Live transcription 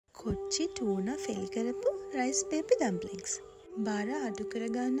කොච්චි tuna feel කරපු rice paper ඩම්ප්ලින්ග්ස්. බාර අඩු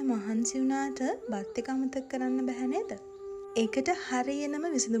කරගන්න මහන්සි වුණාට බත් එක අමතක කරන්න බැහැ නේද? ඒකට හරියනම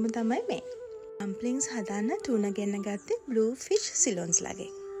විසඳුම තමයි මේ. ඩම්ප්ලින්ග්ස් හදන්න ටූනා ගෙන්න ගත්තේ බ්ලූ ෆිෂ් සිලොන්ස් ලාගේ.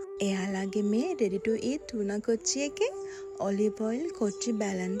 එයාලගේ මේ ready to eat ටූනා කොච්චි එකේ ඔලිව් ඔයිල් කොච්චි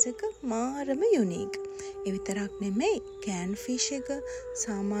බැලන්ස් එක මාරම යුනික්. ඒ විතරක් නෙමෙයි කෑන් ෆිෂ් එක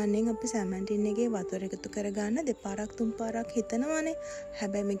සාමාන්‍යයෙන් අපි සැමන් ටින් එකේ වතුර එකතු කරගන්න දෙපාරක් තුන් පාරක් හිතනවානේ.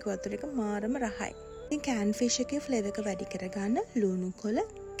 හැබැයි මේක වතුර එක මාරම රහයි. ඉතින් කෑන් ෆිෂ් එකේ ෆ්ලේවර් එක වැඩි කරගන්න ලුණු කොළ,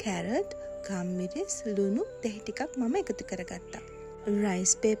 කැරට්, ගම්මිරිස්, ලුණු දෙහි ටිකක් මම එකතු කරගත්තා.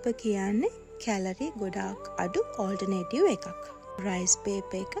 රයිස් පේපර් කියන්නේ කැලරි ගොඩාක් අඩු ඕල්ටර්නේටිව් එකක්. රයිස්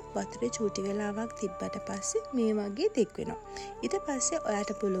පේපර් එක වතුරේ චූටි වෙලාවක් තිබ්බට පස්සේ මේ වගේ දික් වෙනවා. ඊට පස්සේ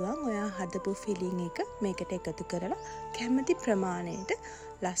ඔයාට පුළුවන් ඔයා හදපු ෆිලිං එක මේකට එකතු කරලා කැමති ප්‍රමාණයට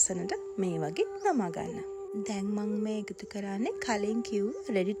ලස්සනට මේ වගේ නමා ගන්න. දැන් මම මේ එකතු කරන්නේ කලින්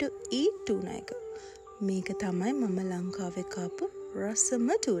කිව්ව ready to eat ටූනා එක. මේක තමයි මම ලංකාවේ කාපු රසම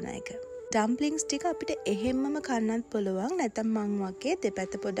ටූනා එක. ඩම්ප්ලින්ග්ස් ටික අපිට එහෙම්මම කන්නත් පුළුවන්. නැත්නම් මං වගේ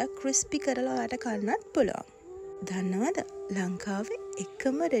දෙපැත්ත පොඩක් ක්‍රිස්පි කරලා ඔයාට කන්නත් පුළුවන්. දන්නවද ලංකාවේ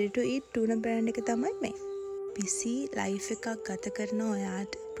එකම ready to eat tuna brand එක තමයි මේ. busy life එකක් ගත කරන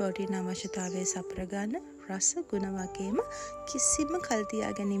ඔයාට ප්‍රෝටීන් අවශ්‍යතාවය සපුර ගන්න රස ගුණ වගේම කිසිම කල්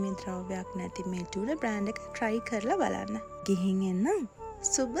තියා ගැනීමේ ද්‍රව්‍යයක් නැති මේ ටූනා බ්‍රෑන්ඩ් එක try කරලා බලන්න. ගිහින් එන්නම්.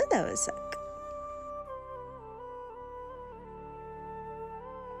 සුබ දවසක්.